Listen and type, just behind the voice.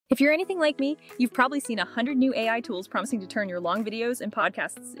If you're anything like me, you've probably seen 100 new AI tools promising to turn your long videos and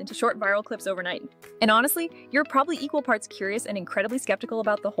podcasts into short viral clips overnight. And honestly, you're probably equal parts curious and incredibly skeptical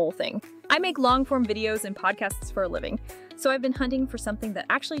about the whole thing. I make long-form videos and podcasts for a living, so I've been hunting for something that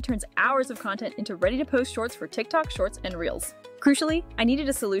actually turns hours of content into ready-to-post shorts for TikTok, Shorts, and Reels. Crucially, I needed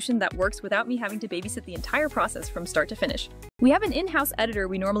a solution that works without me having to babysit the entire process from start to finish. We have an in-house editor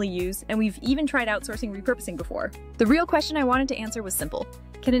we normally use, and we've even tried outsourcing repurposing before. The real question I wanted to answer was simple.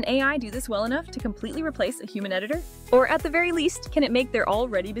 Can an AI do this well enough to completely replace a human editor? Or at the very least, can it make their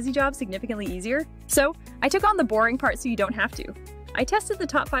already busy job significantly easier? So, I took on the boring part so you don't have to. I tested the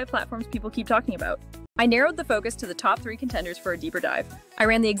top 5 platforms people keep talking about. I narrowed the focus to the top 3 contenders for a deeper dive. I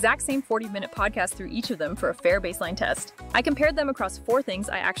ran the exact same 40-minute podcast through each of them for a fair baseline test. I compared them across 4 things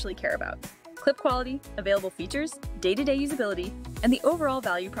I actually care about: clip quality, available features, day-to-day usability, and the overall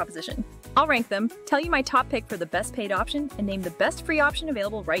value proposition. I'll rank them, tell you my top pick for the best paid option, and name the best free option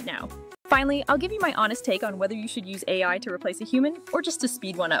available right now. Finally, I'll give you my honest take on whether you should use AI to replace a human or just to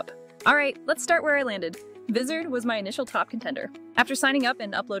speed one up. Alright, let's start where I landed. Vizard was my initial top contender. After signing up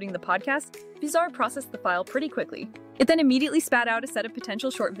and uploading the podcast, Vizard processed the file pretty quickly. It then immediately spat out a set of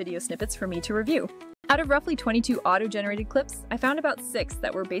potential short video snippets for me to review. Out of roughly 22 auto-generated clips, I found about 6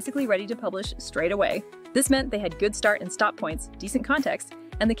 that were basically ready to publish straight away. This meant they had good start and stop points, decent context,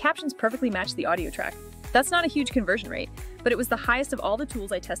 and the captions perfectly matched the audio track. That's not a huge conversion rate, but it was the highest of all the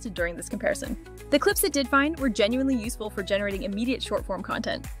tools I tested during this comparison. The clips it did find were genuinely useful for generating immediate short-form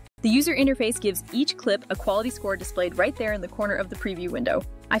content. The user interface gives each clip a quality score displayed right there in the corner of the preview window.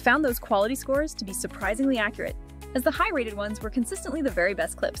 I found those quality scores to be surprisingly accurate, as the high-rated ones were consistently the very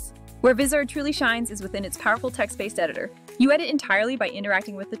best clips. Where Vizard truly shines is within its powerful text-based editor. You edit entirely by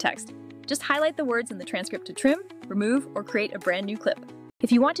interacting with the text. Just highlight the words in the transcript to trim, remove, or create a brand new clip.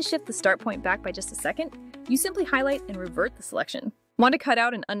 If you want to shift the start point back by just a second, you simply highlight and revert the selection. Want to cut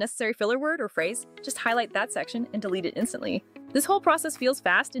out an unnecessary filler word or phrase? Just highlight that section and delete it instantly. This whole process feels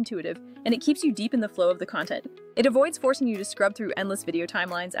fast, intuitive, and it keeps you deep in the flow of the content. It avoids forcing you to scrub through endless video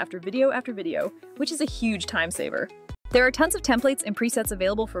timelines after video, which is a huge time saver. There are tons of templates and presets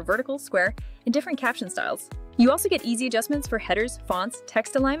available for vertical, square, and different caption styles. You also get easy adjustments for headers, fonts,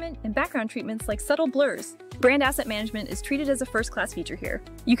 text alignment, and background treatments like subtle blurs. Brand asset management is treated as a first-class feature here.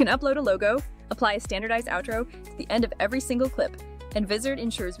 You can upload a logo, apply a standardized outro to the end of every single clip, and Vizard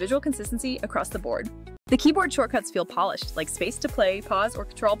ensures visual consistency across the board. The keyboard shortcuts feel polished, like space to play, pause, or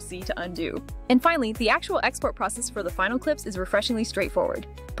Ctrl+C to undo. And finally, the actual export process for the final clips is refreshingly straightforward.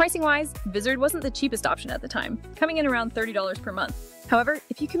 Pricing-wise, Vizard wasn't the cheapest option at the time, coming in around $30 per month. However,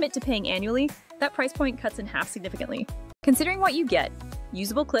 if you commit to paying annually, that price point cuts in half significantly. Considering what you get,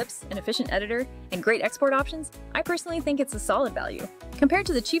 usable clips, an efficient editor, and great export options, I personally think it's a solid value. Compared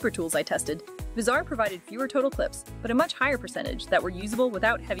to the cheaper tools I tested, Vizard provided fewer total clips, but a much higher percentage that were usable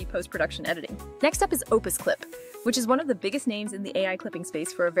without heavy post-production editing. Next up is Opus Clip, which is one of the biggest names in the AI clipping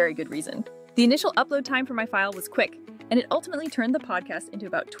space for a very good reason. The initial upload time for my file was quick, and it ultimately turned the podcast into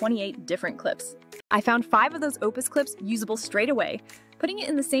about 28 different clips. I found 5 of those Opus clips usable straight away, putting it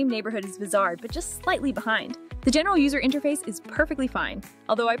in the same neighborhood as Vizard, but just slightly behind. The general user interface is perfectly fine,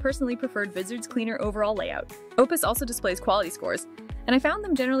 although I personally preferred Vizard's cleaner overall layout. Opus also displays quality scores, and I found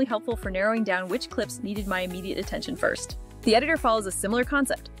them generally helpful for narrowing down which clips needed my immediate attention first. The editor follows a similar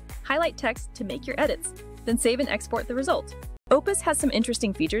concept. Highlight text to make your edits, then save and export the result. Opus has some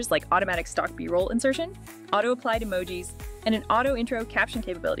interesting features like automatic stock B-roll insertion, auto-applied emojis, and an auto-intro caption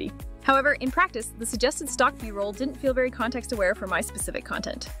capability. However, in practice, the suggested stock B-roll didn't feel very context-aware for my specific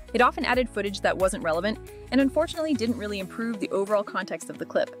content. It often added footage that wasn't relevant, and unfortunately didn't really improve the overall context of the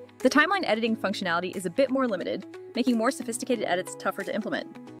clip. The timeline editing functionality is a bit more limited, making more sophisticated edits tougher to implement.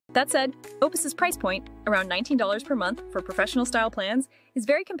 That said, Opus's price point, around $19 per month for professional-style plans, is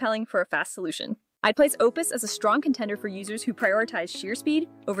very compelling for a fast solution. I'd place Opus as a strong contender for users who prioritize sheer speed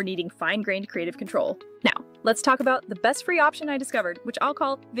over needing fine-grained creative control. Now, let's talk about the best free option I discovered, which I'll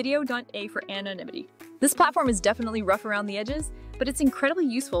call Video.A for anonymity. This platform is definitely rough around the edges, but it's incredibly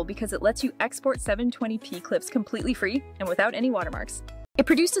useful because it lets you export 720p clips completely free and without any watermarks. It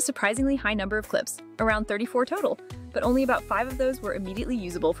produced a surprisingly high number of clips, around 34 total, but only about 5 of those were immediately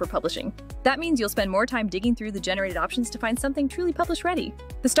usable for publishing. That means you'll spend more time digging through the generated options to find something truly publish-ready.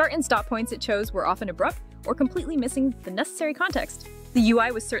 The start and stop points it chose were often abrupt or completely missing the necessary context. The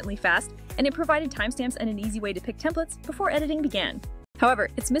UI was certainly fast, and it provided timestamps and an easy way to pick templates before editing began. However,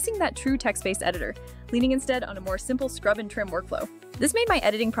 it's missing that true text-based editor, leaning instead on a more simple scrub and trim workflow. This made my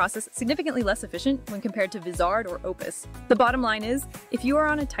editing process significantly less efficient when compared to Vizard or Opus. The bottom line is, if you are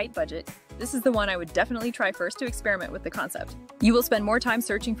on a tight budget, this is the one I would definitely try first to experiment with the concept. You will spend more time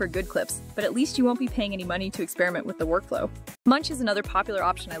searching for good clips, but at least you won't be paying any money to experiment with the workflow. Munch is another popular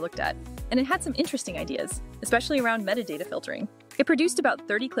option I looked at, and it had some interesting ideas, especially around metadata filtering. It produced about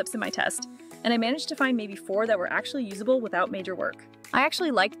 30 clips in my test, and I managed to find maybe 4 that were actually usable without major work. I actually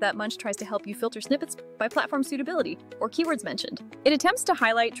liked that Munch tries to help you filter snippets by platform suitability, or keywords mentioned. It attempts to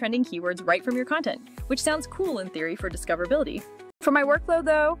highlight trending keywords right from your content, which sounds cool in theory for discoverability. For my workflow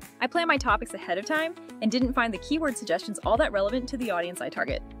though, I plan my topics ahead of time and didn't find the keyword suggestions all that relevant to the audience I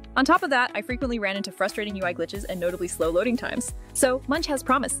target. On top of that, I frequently ran into frustrating UI glitches and notably slow loading times. So Munch has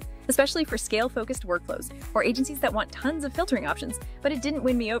promise, especially for scale-focused workflows or agencies that want tons of filtering options, but it didn't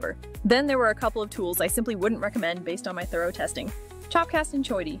win me over. Then there were a couple of tools I simply wouldn't recommend based on my thorough testing. Chopcast and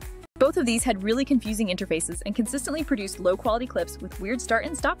Choity. Both of these had really confusing interfaces and consistently produced low-quality clips with weird start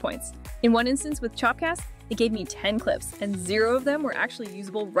and stop points. In one instance with Chopcast, it gave me 10 clips, and 0 of them were actually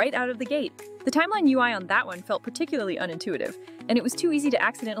usable right out of the gate. The timeline UI on that one felt particularly unintuitive, and it was too easy to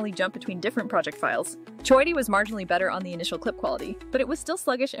accidentally jump between different project files. Choity was marginally better on the initial clip quality, but it was still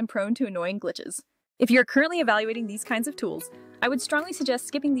sluggish and prone to annoying glitches. If you're currently evaluating these kinds of tools, I would strongly suggest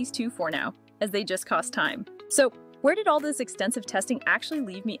skipping these 2 for now, as they just cost time. So, where did all this extensive testing actually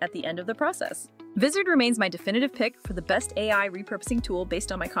leave me at the end of the process? Vizard remains my definitive pick for the best AI repurposing tool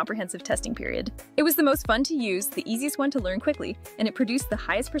based on my comprehensive testing period. It was the most fun to use, the easiest one to learn quickly, and it produced the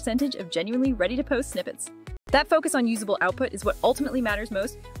highest percentage of genuinely ready-to-post snippets. That focus on usable output is what ultimately matters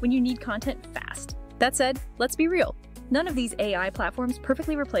most when you need content fast. That said, let's be real. None of these AI platforms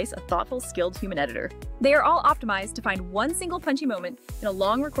perfectly replace a thoughtful, skilled human editor. They are all optimized to find one single punchy moment in a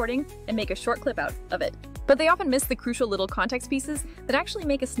long recording and make a short clip out of it. But they often miss the crucial little context pieces that actually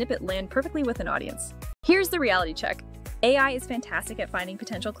make a snippet land perfectly with an audience. Here's the reality check. AI is fantastic at finding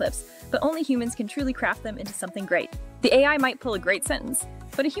potential clips, but only humans can truly craft them into something great. The AI might pull a great sentence,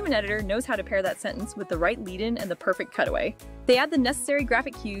 but a human editor knows how to pair that sentence with the right lead-in and the perfect cutaway. They add the necessary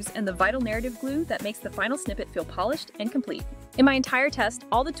graphic cues and the vital narrative glue that makes the final snippet feel polished and complete. In my entire test,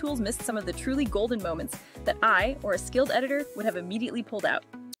 all the tools missed some of the truly golden moments that I, or a skilled editor, would have immediately pulled out.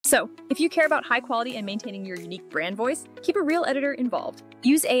 So, if you care about high quality and maintaining your unique brand voice, keep a real editor involved.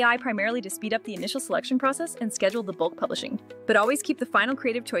 Use AI primarily to speed up the initial selection process and schedule the bulk publishing. But always keep the final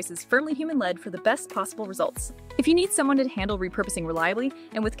creative choices firmly human-led for the best possible results. If you need someone to handle repurposing reliably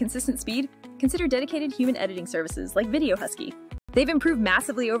and with consistent speed, consider dedicated human editing services like Video.A. They've improved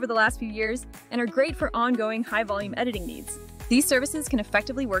massively over the last few years and are great for ongoing high-volume editing needs. These services can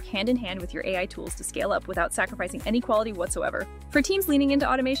effectively work hand-in-hand with your AI tools to scale up without sacrificing any quality whatsoever. For teams leaning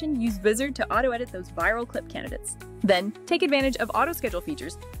into automation, use Vizard to auto-edit those viral clip candidates. Then, take advantage of auto-schedule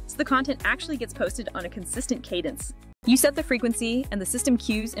features so the content actually gets posted on a consistent cadence. You set the frequency, and the system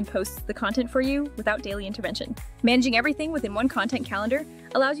queues and posts the content for you without daily intervention. Managing everything within one content calendar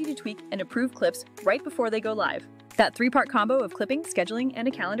allows you to tweak and approve clips right before they go live. That 3-part combo of clipping, scheduling, and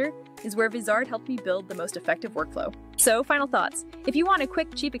a calendar is where Vizard helped me build the most effective workflow. So, final thoughts. If you want a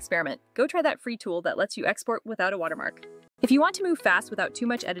quick, cheap experiment, go try that free tool that lets you export without a watermark. If you want to move fast without too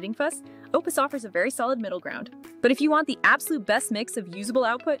much editing fuss, Opus offers a very solid middle ground. But if you want the absolute best mix of usable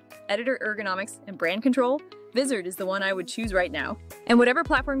output, editor ergonomics, and brand control, Vizard is the one I would choose right now. And whatever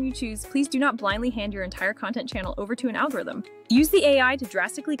platform you choose, please do not blindly hand your entire content channel over to an algorithm. Use the AI to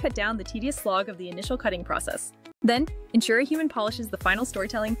drastically cut down the tedious slog of the initial cutting process. Then, ensure a human polishes the final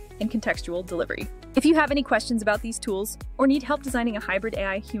storytelling and contextual delivery. If you have any questions about these tools or need help designing a hybrid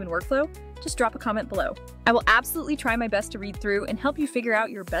AI-human workflow, just drop a comment below. I will absolutely try my best to read through and help you figure out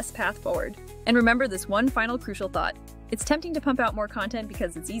your best path forward. And remember this one final crucial thought. It's tempting to pump out more content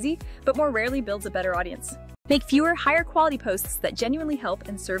because it's easy, but more rarely builds a better audience. Make fewer, higher quality posts that genuinely help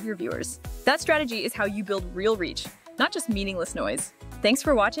and serve your viewers. That strategy is how you build real reach, not just meaningless noise. Thanks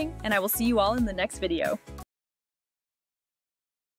for watching, and I will see you all in the next video.